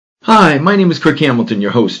Hi, my name is Kirk Hamilton,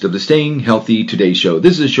 your host of the Staying Healthy Today show.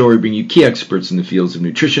 This is a show where we bring you key experts in the fields of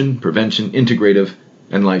nutrition, prevention, integrative,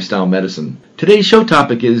 and lifestyle medicine. Today's show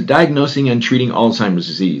topic is diagnosing and treating Alzheimer's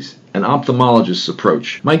disease, an ophthalmologist's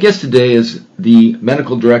approach. My guest today is the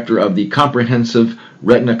medical director of the Comprehensive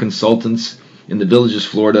Retina Consultants in the Villages,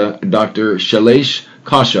 Florida, Dr. Shailesh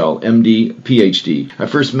Kaushal, MD, PhD. I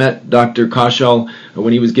first met Dr. Kaushal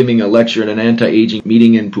when he was giving a lecture at an anti-aging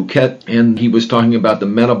meeting in Phuket, and he was talking about the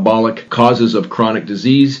metabolic causes of chronic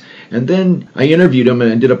disease. And then I interviewed him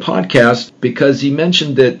and did a podcast because he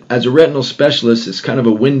mentioned that as a retinal specialist, it's kind of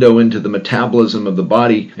a window into the metabolism of the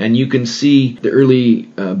body, and you can see the early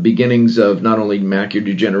beginnings of not only macular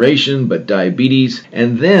degeneration, but diabetes.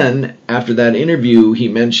 And then after that interview, he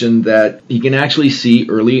mentioned that he can actually see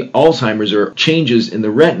early Alzheimer's or changes in the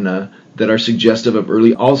retina that are suggestive of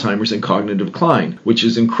early Alzheimer's and cognitive decline, which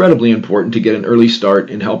is incredibly important to get an early start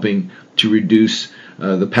in helping to reduce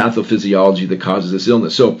the pathophysiology that causes this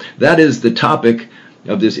illness. So that is the topic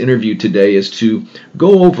of this interview today, is to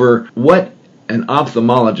go over what an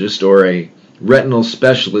ophthalmologist or a retinal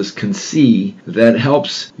specialist can see that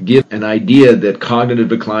helps give an idea that cognitive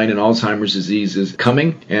decline and Alzheimer's disease is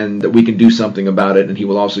coming and that we can do something about it, and he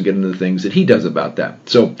will also get into the things that he does about that.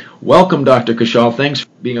 So welcome, Dr. Kaushal. Thanks for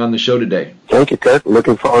being on the show today. Thank you, Kirk.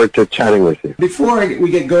 Looking forward to chatting with you. Before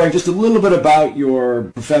we get going, just a little bit about your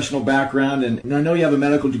professional background. And I know you have a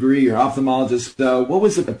medical degree, you're an ophthalmologist. What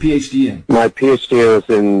was a PhD in? My PhD was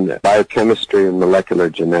in biochemistry and molecular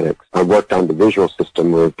genetics. I worked on the visual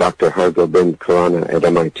system with Dr. Hargobind Khurana at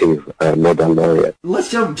MIT, Nobel laureate.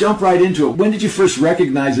 Let's jump right into it. When did you first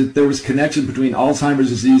recognize that there was a connection between Alzheimer's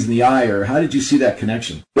disease and the eye, or how did you see that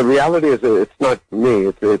connection? The reality is that it's not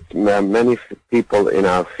me. It's many people in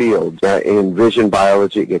our field in vision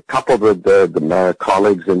biology, coupled with the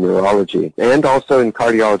colleagues in neurology, and also in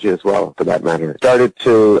cardiology as well, for that matter. Started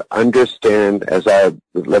to understand,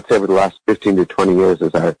 let's say over the last 15 to 20 years,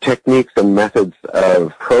 as our techniques and methods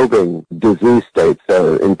of probing disease states,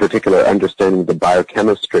 in particular understanding the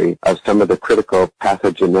biochemistry of some of the critical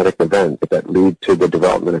pathogenetic events that lead to the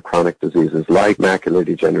development of chronic diseases like macular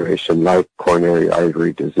degeneration, like coronary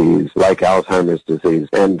artery disease, like Alzheimer's disease,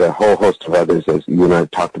 and a whole host of others, as you and I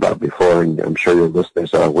have talked about before, and I'm sure your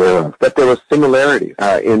listeners are aware of. But there was similarities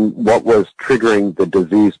in what was triggering the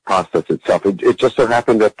disease process itself. It just so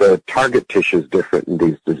happened that the target tissue is different in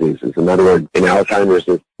these diseases. In other words, in Alzheimer's,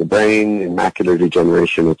 it's the brain. In macular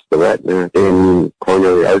degeneration, it's the retina. In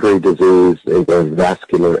coronary artery disease, it's the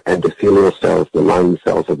vascular endothelial cells, the lining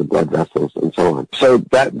cells of the blood vessels, and so on. So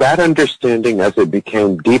that understanding, as it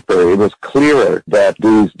became deeper, it was clearer that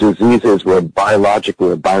these diseases were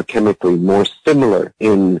biologically or biochemically more similar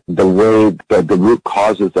in the way that the root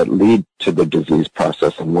causes that lead to the disease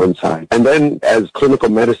process on one side. And then as clinical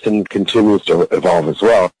medicine continues to evolve as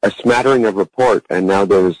well, a smattering of report, and now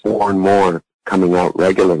there's more and more coming out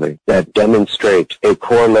regularly, that demonstrate a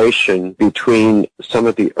correlation between some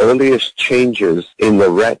of the earliest changes in the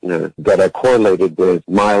retina that are correlated with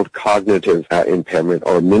mild cognitive impairment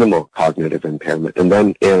or minimal cognitive impairment. And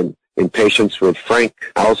then in patients with frank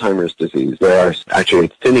Alzheimer's disease, there are actually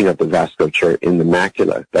a thinning of the vasculature in the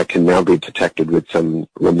macula that can now be detected with some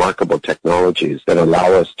remarkable technologies that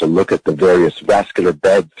allow us to look at the various vascular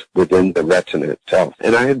beds within the retina itself.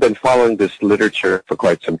 And I had been following this literature for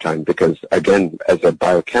quite some time because, again, as a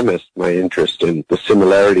biochemist, my interest in the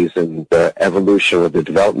similarities in the evolution or the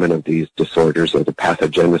development of these disorders, or the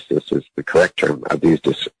pathogenesis is the correct term, of these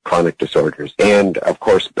chronic disorders. And, of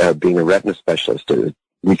course, being a retina specialist,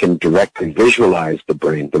 we can directly visualize the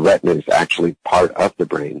brain. The retina is actually part of the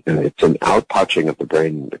brain, and it's an outpouching of the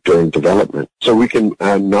brain during development. So we can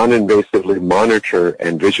non-invasively monitor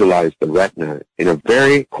and visualize the retina in a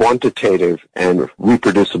very quantitative and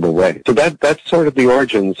reproducible way. So that's sort of the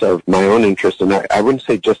origins of my own interest, and I wouldn't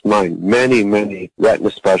say just mine. Many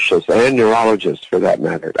retina specialists and neurologists, for that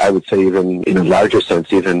matter. I would say even in a larger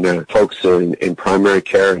sense, even folks in primary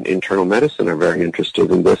care and internal medicine are very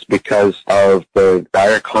interested in this because of the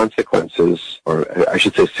consequences, or I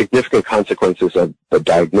should say significant consequences of the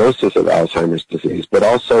diagnosis of Alzheimer's disease, but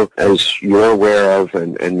also, as you're aware of,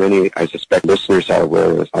 and many, I suspect, listeners are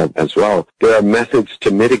aware of as well, there are methods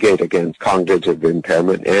to mitigate against cognitive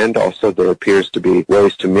impairment, and also there appears to be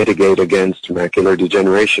ways to mitigate against macular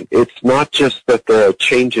degeneration. It's not just that there are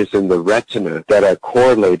changes in the retina that are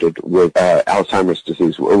correlated with Alzheimer's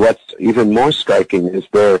disease. What's even more striking is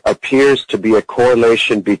there appears to be a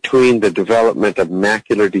correlation between the development of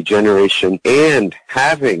macular degeneration and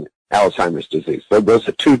having Alzheimer's disease. So those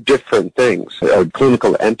are two different things,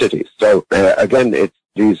 clinical entities. So again, it's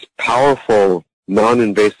these powerful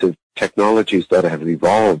non-invasive technologies that have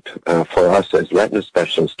evolved for us as retina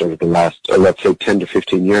specialists over the last, let's say, 10 to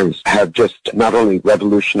 15 years have just not only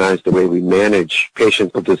revolutionized the way we manage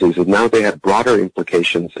patients with diseases, now they have broader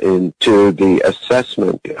implications into the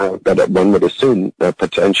assessment that one would assume the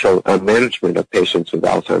potential management of patients with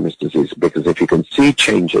Alzheimer's disease. Because if you can see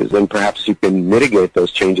changes, then perhaps you can mitigate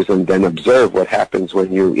those changes and then observe what happens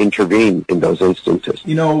when you intervene in those instances.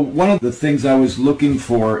 You know, one of the things I was looking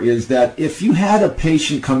for is that if you had a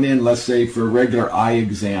patient come in, let's say, for a regular eye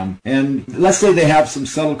exam, and let's say they have some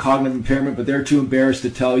subtle cognitive impairment, but they're too embarrassed to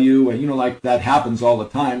tell you, and, you know, like that happens all the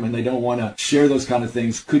time, and they don't want to share those kind of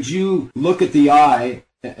things. Could you look at the eye,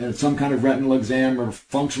 some kind of retinal exam or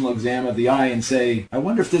functional exam of the eye, and say, I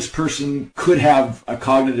wonder if this person could have a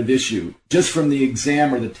cognitive issue just from the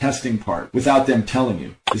exam or the testing part without them telling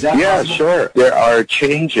you? Is that possible? Sure. There are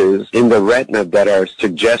changes in the retina that are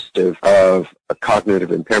suggestive of a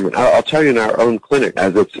cognitive impairment. I'll tell you, in our own clinic,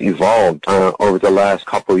 as it's evolved over the last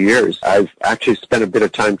couple of years, I've actually spent a bit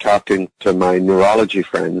of time talking to my neurology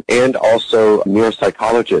friends and also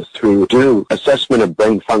neuropsychologists who do assessment of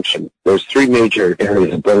brain function. There's three major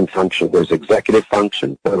areas of brain function. There's executive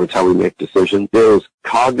function, that's how we make decisions. There's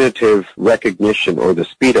cognitive recognition, or the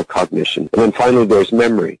speed of cognition. And then finally, there's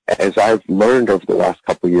memory. As I've learned over the last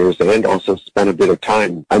couple of years and also spent a bit of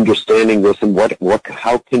time understanding this and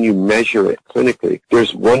how can you measure it clinically,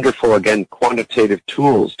 there's wonderful, again, quantitative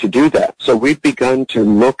tools to do that. So we've begun to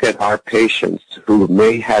look at our patients who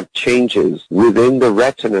may have changes within the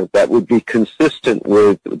retina that would be consistent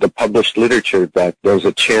with the published literature that there's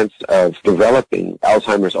a chance of developing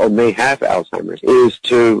Alzheimer's or may have Alzheimer's, is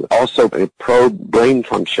to also probe brain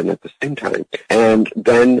function at the same time. And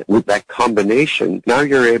then with that combination, now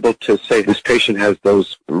you're able to say this patient has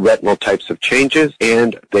those retinal types of changes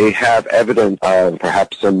and they have evidence of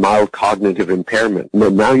perhaps a mild cognitive impairment.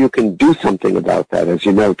 Now you can do something about that. As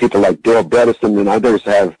you know, people like Dale Bredesen and others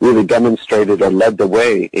have really demonstrated or led the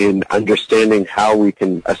way in understanding how we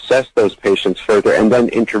can assess those patients further and then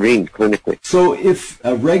intervene clinically. So if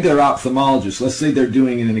a regular ophthalmologist, let's say they're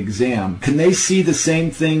doing an exam, can they see the same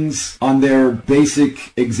things on their basic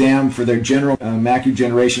exam for their general macular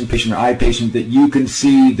degeneration patient or eye patient that you can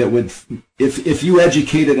see that would, if you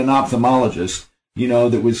educated an ophthalmologist, you know,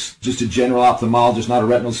 that was just a general ophthalmologist, not a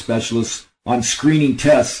retinal specialist, on screening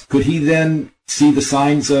tests, could he then see the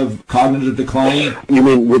signs of cognitive decline? You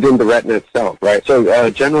mean within the retina itself, right? So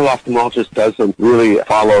a general ophthalmologist doesn't really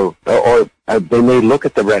follow, or they may look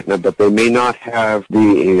at the retina, but they may not have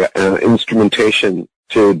the instrumentation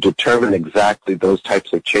to determine exactly those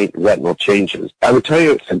types of retinal changes. I would tell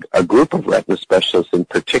you it's a group of retina specialists in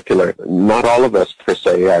particular. Not all of us, per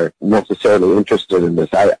se, are necessarily interested in this.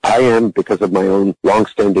 I am, because of my own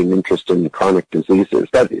long-standing interest in chronic diseases.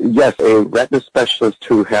 But yes, a retina specialist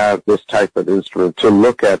who have this type of instrument to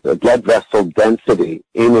look at the blood vessel density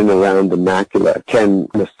in and around the macula can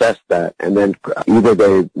assess that. And then either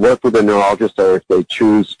they work with a neurologist, or if they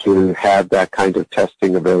choose to have that kind of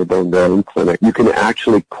testing available in their own clinic, you can actually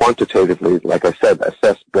quantitatively, like I said,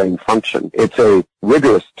 assess brain function. It's a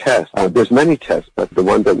rigorous test. There's many tests, but the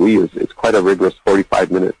one that we use is quite a rigorous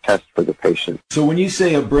 45-minute test for the patient. So when you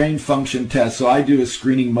say a brain function test, so I do a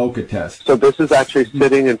screening MoCA test. So this is actually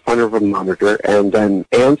sitting in front of a monitor and then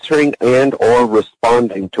answering and or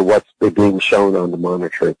responding to what's being shown on the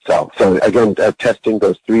monitor itself. So again, testing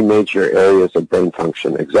those three major areas of brain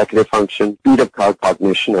function: executive function, speed of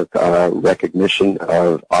cognition or recognition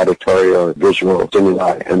of auditory or visual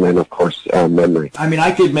stimuli, and then, of course, memory. I mean,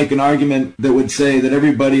 I could make an argument that would say that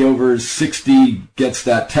everybody over 60 gets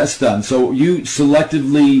that test done. So you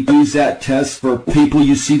selectively use that test for people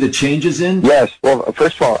you see the changes in? Yes. Well,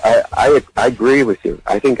 first of all, I agree with you.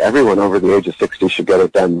 I think everyone over the age of 60 should get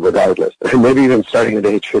it done regardless, maybe even starting at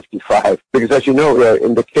age 55. Because as you know,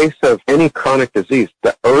 in the case of any chronic disease,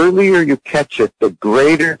 the earlier you catch it, the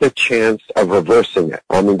greater the chance of reversing it.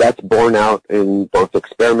 I mean, that's borne out in both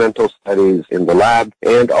experimental studies in the lab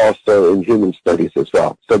and also in human studies as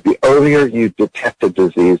well. So the earlier you detect a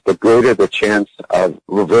disease, the greater the chance of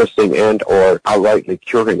reversing and or outrightly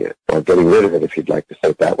curing it, or getting rid of it, if you'd like to say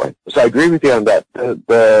it that way. So I agree with you on that.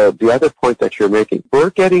 The other point that you're making, we're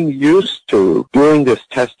getting used to doing this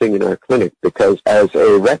testing in our clinic because as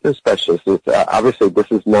a retina specialist, obviously this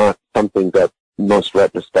is not something that most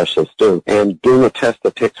retina specialists do. And doing a test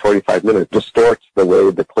that takes 45 minutes distorts the way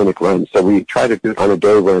the clinic runs. So we try to do it on a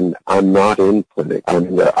day when I'm not in clinic. I'm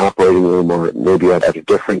in the operating room or maybe at a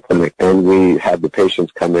different clinic, and we have the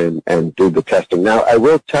patients come in and do the testing. Now, I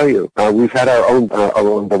will tell you, we've had our own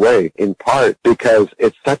along the way, in part because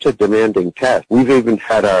it's such a demanding test. We've even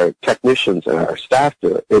had our technicians and our staff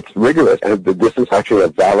do it. It's rigorous, and this is actually a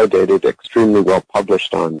validated, extremely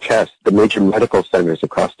well-published on test. The major medical centers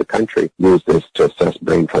across the country use this to assess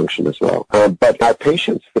brain function as well. But our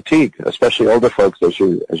patients fatigue, especially older folks, as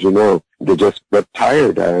you know, they just get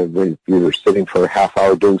tired. If you're sitting for a half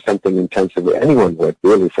hour doing something intensively, anyone would,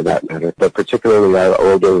 really, for that matter, but particularly our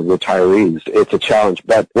older retirees, it's a challenge.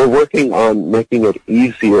 But we're working on making it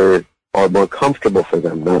easier or more comfortable for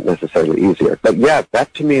them, not necessarily easier. But yeah,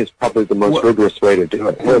 that to me is probably the most rigorous way to do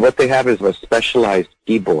it. What they have is a specialized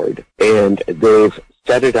keyboard, and they've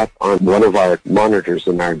set it up on one of our monitors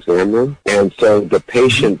in our exam room, and so the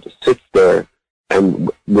patient sits there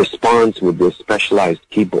and responds with this specialized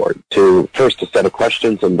keyboard to first a set of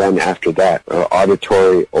questions, and then after that,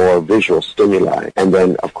 auditory or visual stimuli, and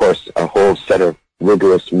then, of course, a whole set of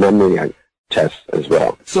rigorous memory tests as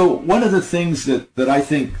well. So one of the things that I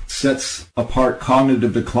think sets apart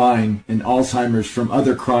cognitive decline in Alzheimer's from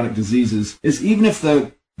other chronic diseases is even if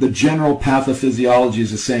the general pathophysiology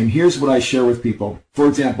is the same, here's what I share with people. For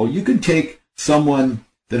example, you can take someone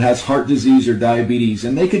that has heart disease or diabetes,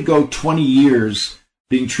 and they could go 20 years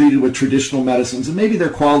being treated with traditional medicines, and maybe their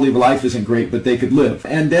quality of life isn't great, but they could live.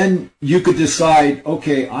 And then you could decide,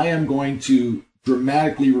 okay, I am going to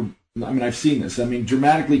dramatically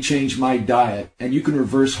change my diet, and you can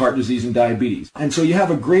reverse heart disease and diabetes. And so you have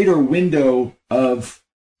a greater window of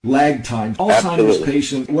lag time. Alzheimer's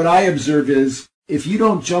patient, what I observe is, if you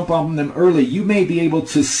don't jump on them early, you may be able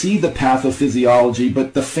to see the pathophysiology,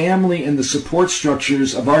 but the family and the support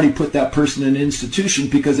structures have already put that person in an institution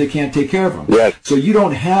because they can't take care of them. Yes. So you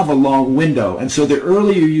don't have a long window. And so the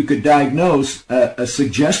earlier you could diagnose a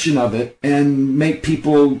suggestion of it and make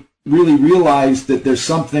people really realize that there's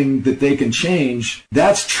something that they can change,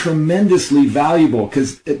 that's tremendously valuable,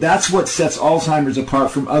 because that's what sets Alzheimer's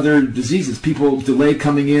apart from other diseases. People delay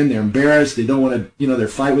coming in, they're embarrassed, they don't want to, they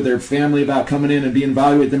fight with their family about coming in and being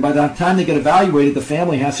evaluated. Then by the time they get evaluated, the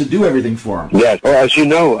family has to do everything for them. Yes. Well, as you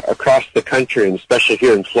know, across the country, and especially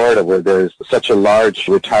here in Florida, where there's such a large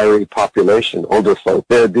retiree population, older folk,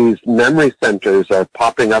 these memory centers are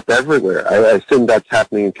popping up everywhere. I assume that's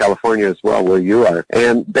happening in California as well, where you are.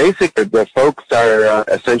 And basically, the folks are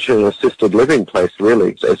essentially an assisted living place,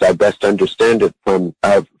 really, as I best understand it, from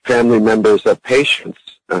family members of patients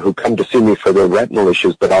who come to see me for their retinal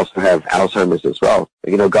issues, but also have Alzheimer's as well.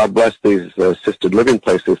 God bless these assisted living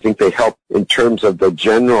places. I think they help in terms of the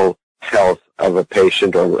general health of a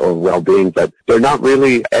patient or well-being, but they're not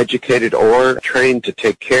really educated or trained to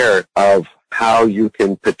take care of how you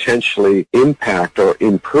can potentially impact or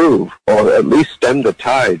improve or at least stem the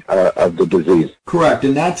tide of the disease. Correct,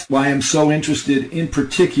 and that's why I'm so interested in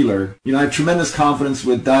particular. I have tremendous confidence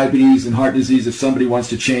with diabetes and heart disease. If somebody wants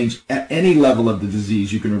to change at any level of the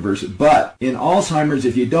disease, you can reverse it. But in Alzheimer's,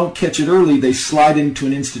 if you don't catch it early, they slide into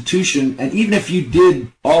an institution, and even if you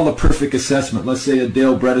did all the perfect assessment, let's say a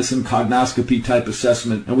Dale Bredesen cognoscopy type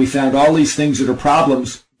assessment, and we found all these things that are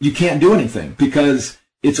problems, you can't do anything because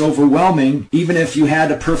it's overwhelming, even if you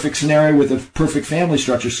had a perfect scenario with a perfect family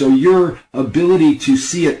structure. So your ability to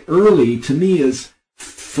see it early, to me, is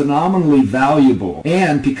phenomenally valuable.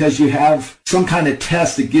 And because you have some kind of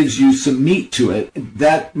test that gives you some meat to it,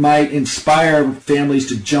 that might inspire families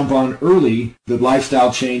to jump on early the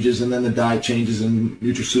lifestyle changes and then the diet changes and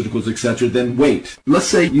nutraceuticals, etc. Then wait. Let's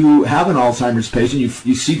say you have an Alzheimer's patient,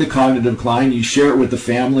 you see the cognitive decline, you share it with the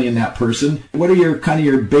family and that person. What are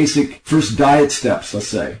your basic first diet steps, let's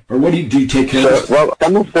say? Or what do you take care of? Well,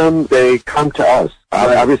 some of them, they come to us.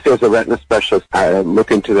 Obviously, as a retina specialist, I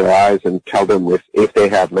look into their eyes and tell them if they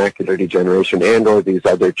have macular degeneration and or these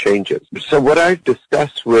other changes. So what I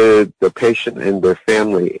discuss with the patient and their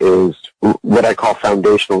family is what I call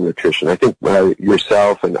foundational nutrition. I think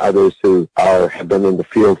yourself and others who have been in the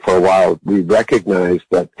field for a while, we recognize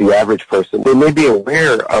that the average person, they may be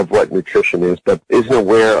aware of what nutrition is, but isn't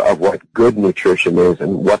aware of what good nutrition is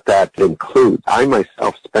and what that includes. I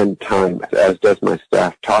myself spend time, as does my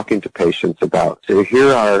staff, talking to patients about, so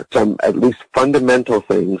here are some at least fundamental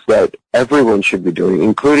things that everyone should be doing,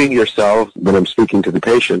 including yourselves when I'm speaking to the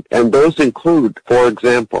patient. And those include, for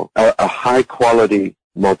example, a high-quality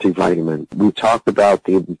multivitamin. We talked about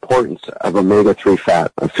the importance of omega-3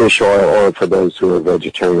 fat, fish oil, or for those who are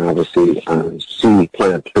vegetarian, obviously, sea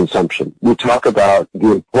plant consumption. We talk about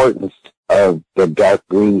the importance of the dark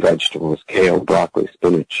green vegetables, kale, broccoli,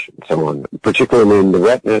 spinach, and so on. Particularly in the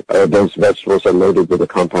retina, those vegetables are loaded with a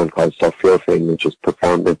compound called sulforaphane, which is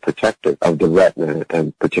profoundly protective of the retina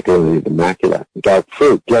and particularly the macula. Dark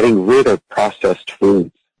fruit, getting rid of processed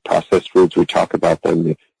foods. Processed foods, we talk about them,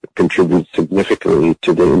 they contribute significantly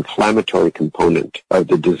to the inflammatory component of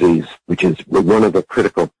the disease, which is one of the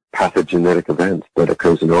critical pathogenetic events that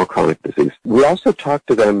occurs in all chronic disease. We also talk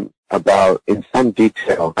to them about, in some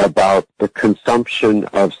detail, about the consumption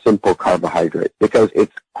of simple carbohydrates, because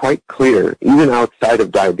it's quite clear, even outside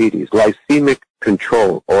of diabetes, glycemic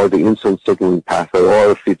control, or the insulin signaling pathway,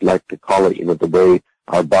 or if you'd like to call it, the way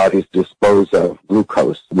our bodies dispose of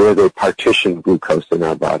glucose, where they partition glucose in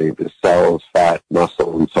our body, the cells, fat,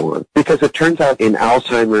 muscle, and so on. Because it turns out in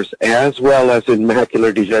Alzheimer's, as well as in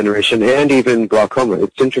macular degeneration and even glaucoma,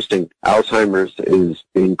 it's interesting, Alzheimer's is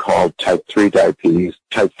being called type 3 diabetes,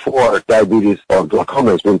 type 4 diabetes, or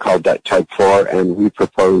glaucoma is being called type 4, and we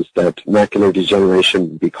propose that macular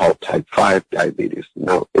degeneration be called type 5 diabetes.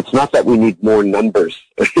 Now, it's not that we need more numbers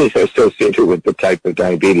associated with the type of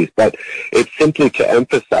diabetes, but it's simply to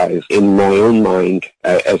emphasize in my own mind,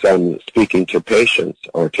 as I'm speaking to patients,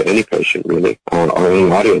 or to any patient really, or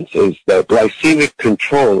any audience, is that glycemic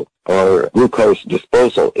control or glucose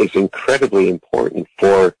disposal is incredibly important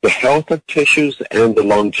for the health of tissues and the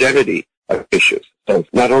longevity of tissues. So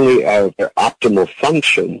not only of their optimal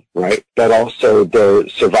function, right, but also their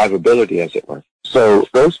survivability, as it were. So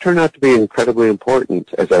those turn out to be incredibly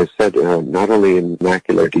important, as I said, not only in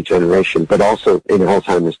macular degeneration, but also in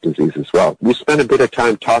Alzheimer's disease as well. We spent a bit of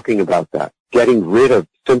time talking about that, getting rid of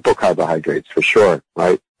simple carbohydrates for sure,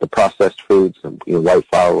 right? The processed foods, white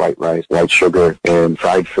flour, white rice, white sugar, and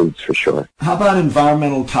fried foods for sure. How about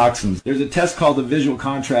environmental toxins? There's a test called the visual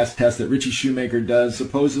contrast test that Richie Shoemaker does.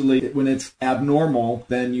 Supposedly, when it's abnormal,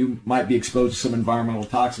 then you might be exposed to some environmental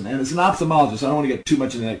toxin. And as an ophthalmologist, I don't want to get too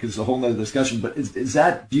much into that because it's a whole other discussion, but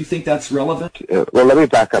do you think that's relevant? Well, let me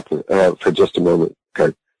back up for just a moment,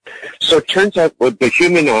 Kurt. So it turns out with the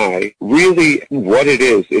human eye, really what it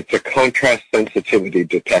is, it's a contrast sensitivity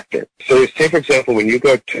detector. So say, for example, when you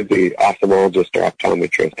go to the ophthalmologist or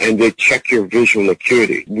optometrist and they check your visual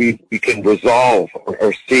acuity, we can resolve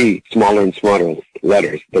or see smaller and smaller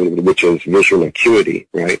letters, which is visual acuity,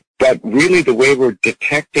 right? But really the way we're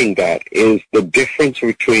detecting that is the difference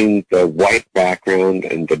between the white background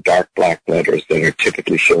and the dark black letters that are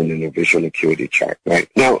typically shown in a visual acuity chart, right?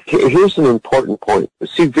 Now, here's an important point.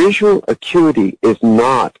 See, visual acuity is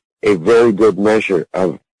not a very good measure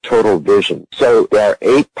of total vision. So there are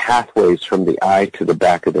 8 pathways from the eye to the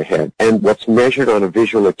back of the head, and what's measured on a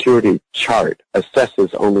visual acuity chart assesses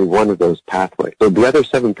only one of those pathways. So the other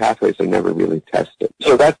 7 pathways are never really tested.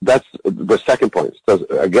 So that's the second point. So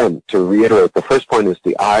again, to reiterate, the first point is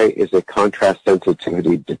the eye is a contrast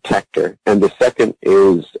sensitivity detector, and the second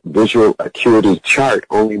is visual acuity chart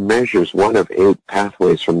only measures one of 8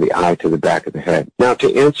 pathways from the eye to the back of the head. Now,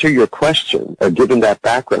 to answer your question, given that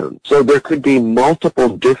background, so there could be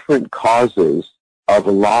multiple different causes of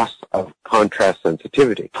a loss of contrast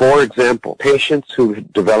sensitivity. For example, patients who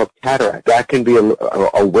develop cataract, that can be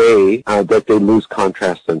a way that they lose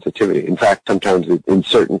contrast sensitivity. In fact, sometimes in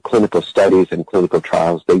certain clinical studies and clinical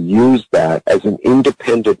trials, they use that as an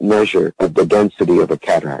independent measure of the density of a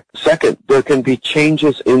cataract. Second, there can be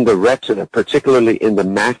changes in the retina, particularly in the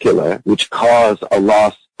macula, which cause a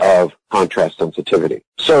loss of contrast sensitivity.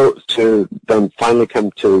 So to then finally come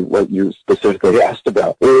to what you specifically asked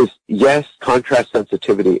about is, yes, contrast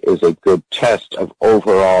sensitivity is a good test of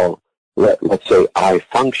overall, let's say, eye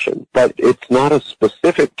function, but it's not a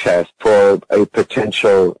specific test for a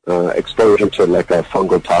potential exposure to like a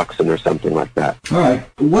fungal toxin or something like that. All right.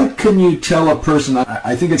 What can you tell a person?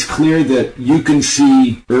 I think it's clear that you can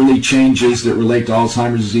see early changes that relate to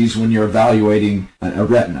Alzheimer's disease when you're evaluating a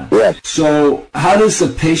retina. Yes. So how does the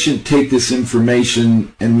patient take this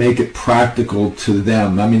information and make it practical to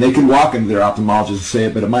them? I mean, they can walk into their ophthalmologist and say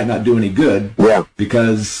it, but it might not do any good. Yeah.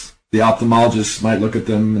 Because the ophthalmologist might look at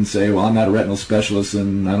them and say, well, I'm not a retinal specialist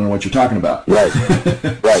and I don't know what you're talking about. Right,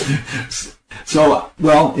 right. So,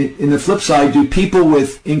 well, in the flip side, do people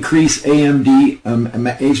with increased AMD,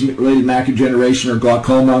 age-related macular degeneration or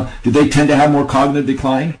glaucoma, do they tend to have more cognitive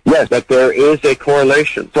decline? Yes, but there is a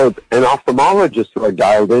correlation. So an ophthalmologist who are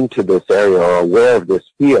dialed into this area or aware of this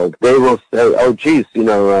field, they will say, oh, geez,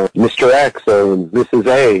 Mr. X or Mrs.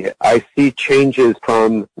 A, I see changes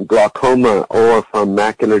from glaucoma or from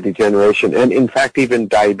macular degeneration. And in fact, even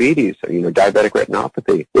diabetes, diabetic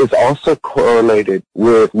retinopathy is also correlated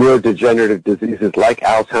with neurodegenerative diseases like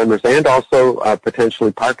Alzheimer's and also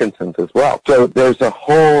potentially Parkinson's as well. So there's a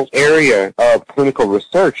whole area of clinical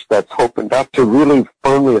research that's opened up to really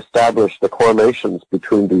firmly establish the correlations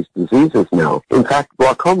between these diseases now. In fact,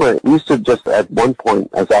 glaucoma, we used to just at one point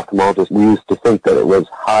as ophthalmologists, we used to think that it was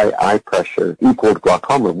high eye pressure equaled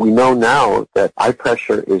glaucoma. We know now that eye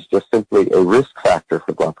pressure is just simply a risk factor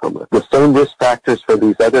for glaucoma. The same risk factors for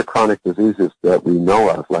these other chronic diseases that we know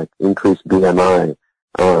of, like increased BMI,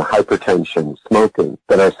 hypertension, smoking,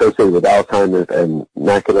 that are associated with Alzheimer's and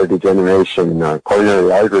macular degeneration,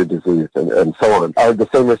 coronary artery disease, and so on, are the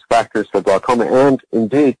same risk factors for glaucoma. And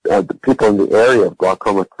indeed, the people in the area of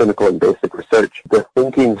glaucoma clinical and basic research, the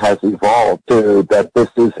thinking has evolved to that this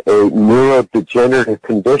is a neurodegenerative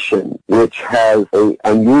condition which has an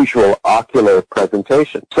unusual ocular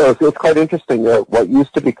presentation. So it's quite interesting that what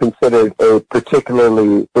used to be considered a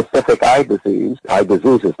particularly specific eye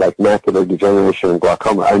diseases like macular degeneration and glaucoma,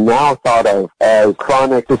 are now thought of as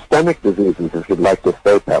chronic systemic diseases, if you'd like to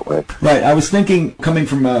say it that way. Right. I was thinking, coming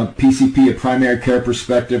from a PCP, a primary care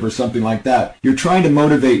perspective or something like that, you're trying to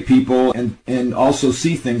motivate people and also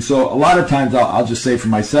see things. So a lot of times I'll just say for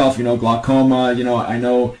myself, glaucoma, I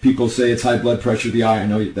know people say it's high blood pressure of the eye. I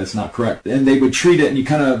know that's not correct. And they would treat it and you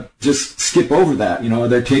kind of just skip over that.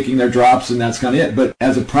 They're taking their drops and that's kind of it. But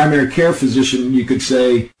as a primary care physician, you could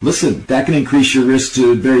say, listen, that can increase your risk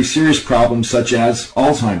to very serious problems such as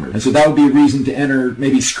Alzheimer's. And so that would be a reason to enter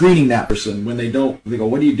maybe screening that person when they go,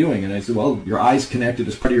 what are you doing? And I said, well, your eye's connected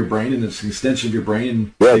as part of your brain and it's an extension of your brain,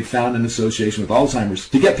 and they found an association with Alzheimer's,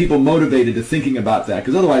 to get people motivated to thinking about that,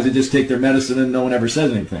 because otherwise they just take their medicine and no one ever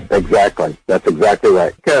says anything. Exactly. That's exactly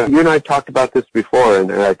right. You and I talked about this before,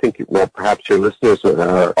 and I think perhaps your listeners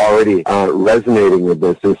are already resonating with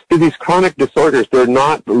this, is these chronic disorders, they're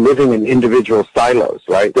not living in individual silos,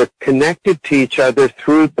 right? They're connected to each other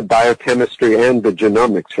through the biochemistry and the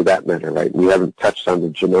genomics, for that matter, right? We haven't touched on the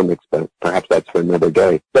genomics, but perhaps that's for another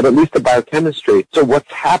day. But at least the biochemistry. So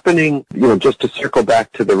what's happening, just to circle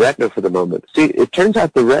back to the retina for the moment. See, it turns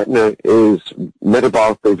out the retina is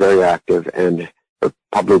metabolically very active and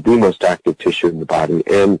probably the most active tissue in the body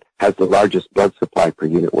and has the largest blood supply per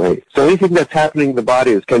unit weight. So anything that's happening in the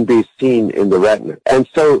body can be seen in the retina. And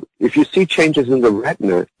so if you see changes in the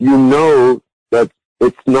retina, you know that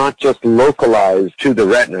it's not just localized to the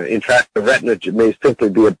retina. In fact, the retina may simply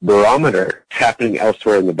be a barometer happening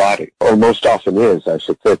elsewhere in the body, or most often is, I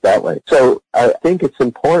should say it that way. So I think it's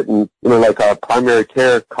important, like our primary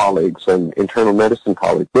care colleagues and internal medicine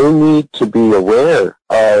colleagues, they need to be aware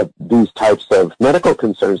of these types of medical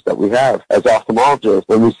concerns that we have as ophthalmologists.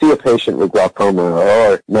 When we see a patient with glaucoma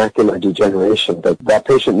or macular degeneration, that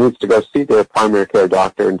patient needs to go see their primary care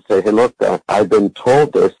doctor and say, hey, look, I've been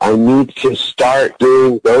told this. I need to start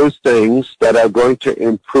doing those things that are going to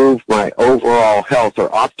improve my overall health or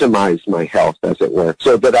optimize my health, as it were,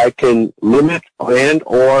 so that I can limit and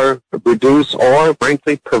or reduce or,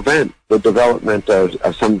 frankly, prevent the development of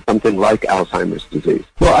something like Alzheimer's disease.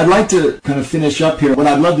 Well, I'd like to kind of finish up here. What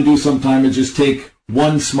I'd love to do sometime is just take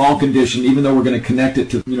one small condition, even though we're going to connect it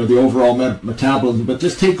to the overall metabolism, but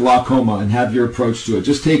just take glaucoma and have your approach to it.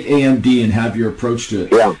 Just take AMD and have your approach to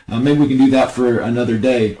it. Yeah. Maybe we can do that for another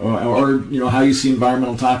day, or how you see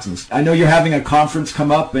environmental toxins. I know you're having a conference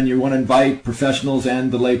come up and you want to invite professionals and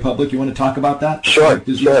the lay public. You want to talk about that? Sure.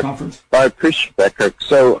 Disease conference? I appreciate that, Kirk.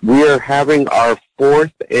 So we are having our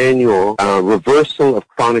 4th annual Reversal of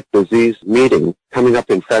Chronic Disease meeting coming up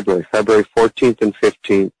in February 14th and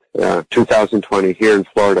 15th. 2020 here in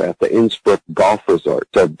Florida at the Innsbruck Golf Resort.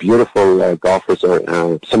 It's a beautiful golf resort.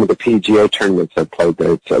 Some of the PGA tournaments have played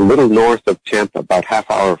there. It's a little north of Tampa, about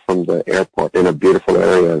half hour from the airport, in a beautiful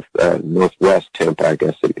area of northwest Tampa, I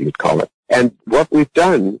guess you'd call it. And what we've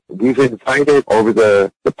done, we've invited over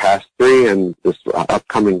the past 3 and this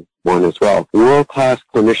upcoming one as well, world-class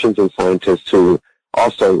clinicians and scientists who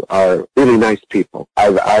also are really nice people.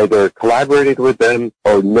 I've either collaborated with them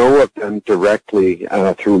or know of them directly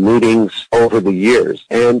through meetings over the years.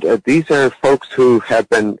 And these are folks who have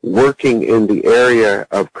been working in the area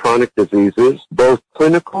of chronic diseases, both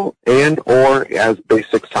clinical and or as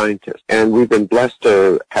basic scientists. And we've been blessed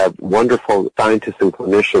to have wonderful scientists and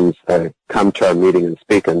clinicians come to our meeting and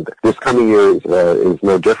speak. And this coming year is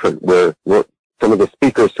no different. Some of the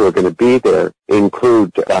speakers who are going to be there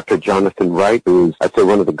include Dr. Jonathan Wright, who's, I'd say,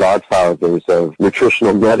 one of the godfathers of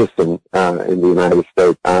nutritional medicine in the United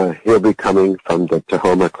States. He'll be coming from the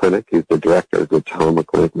Tahoma Clinic. He's the director of the Tahoma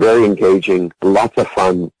Clinic. Very engaging, lots of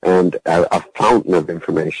fun, and a fountain of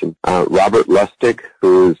information. Robert Lustig,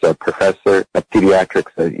 who's a professor at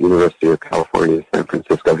pediatrics at University of California, San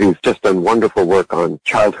Francisco. He's just done wonderful work on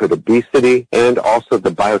childhood obesity and also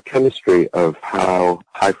the biochemistry of how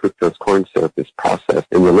high fructose corn syrup is processed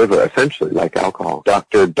in the liver, essentially like alcohol.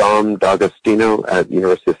 Dr. Dom D'Agostino at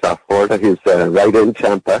University of South Florida, he's right in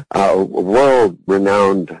Tampa, a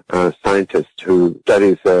world-renowned scientist who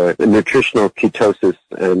studies nutritional ketosis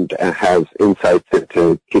and has insights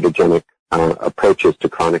into ketogenic approaches to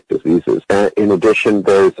chronic diseases. In addition,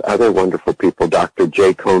 there's other wonderful people, Dr.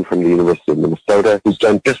 Jay Cohn from the University of Minnesota, who's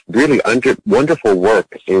done just really wonderful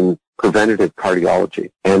work in preventative cardiology.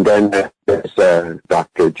 And then there's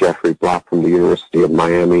Dr. Jeffrey Block from the University of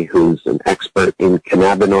Miami, who's an expert in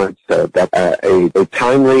cannabinoids. That's a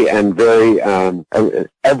timely and very,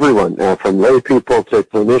 everyone, from lay people to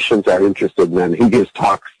clinicians are interested in that. He gives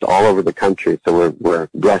talks all over the country, so we're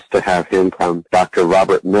blessed to have him come. Dr.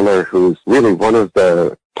 Robert Miller, who's really one of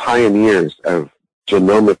the pioneers of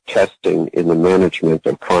genomic testing in the management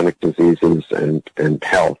of chronic diseases and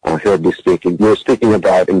health. He'll be speaking. We're speaking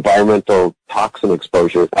about environmental toxin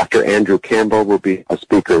exposure. Dr. Andrew Campbell will be a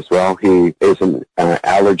speaker as well. He is an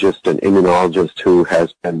allergist and immunologist who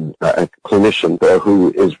has been a clinician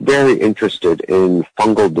who is very interested in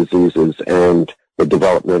fungal diseases and the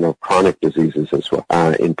development of chronic diseases as well,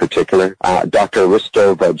 in particular. Dr.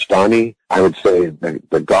 Risto Vajdani, I would say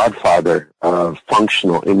the godfather of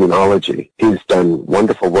functional immunology. He's done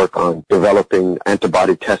wonderful work on developing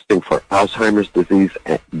antibody testing for Alzheimer's disease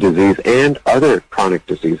and other chronic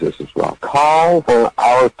diseases as well. Call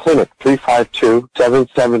our clinic,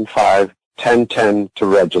 352-775 1010 to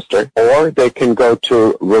register, or they can go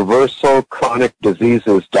to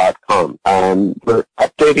reversalchronicdiseases.com. We're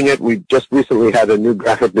updating it. We just recently had a new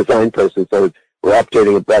graphic design person, so we're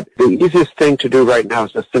updating it. But the easiest thing to do right now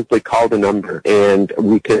is just simply call the number, and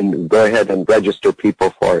we can go ahead and register people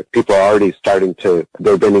for it. People are already starting to,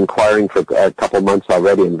 they've been inquiring for a couple months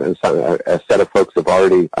already, and a set of folks have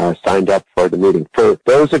already signed up for the meeting. For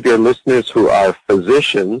those of your listeners who are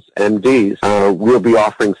physicians, MDs, we'll be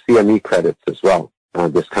offering CME credits as well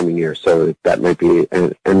this coming year. So that might be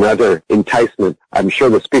another enticement. I'm sure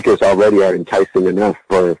the speakers already are enticing enough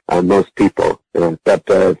for most people. But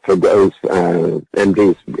for those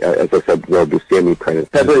MDs, as I said, there'll be CME credits.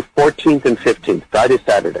 February 14th and 15th, Friday,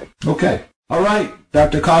 Saturday. Okay. All right.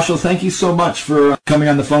 Dr. Kaushal, thank you so much for coming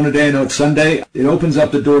on the phone today. I know it's Sunday. It opens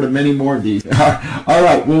up the door to many more of these. All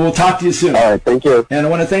right. Well, we'll talk to you soon. All right. Thank you. And I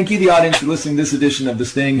want to thank you, the audience, for listening to this edition of the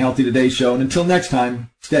Staying Healthy Today show. And until next time,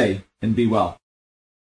 stay and be well.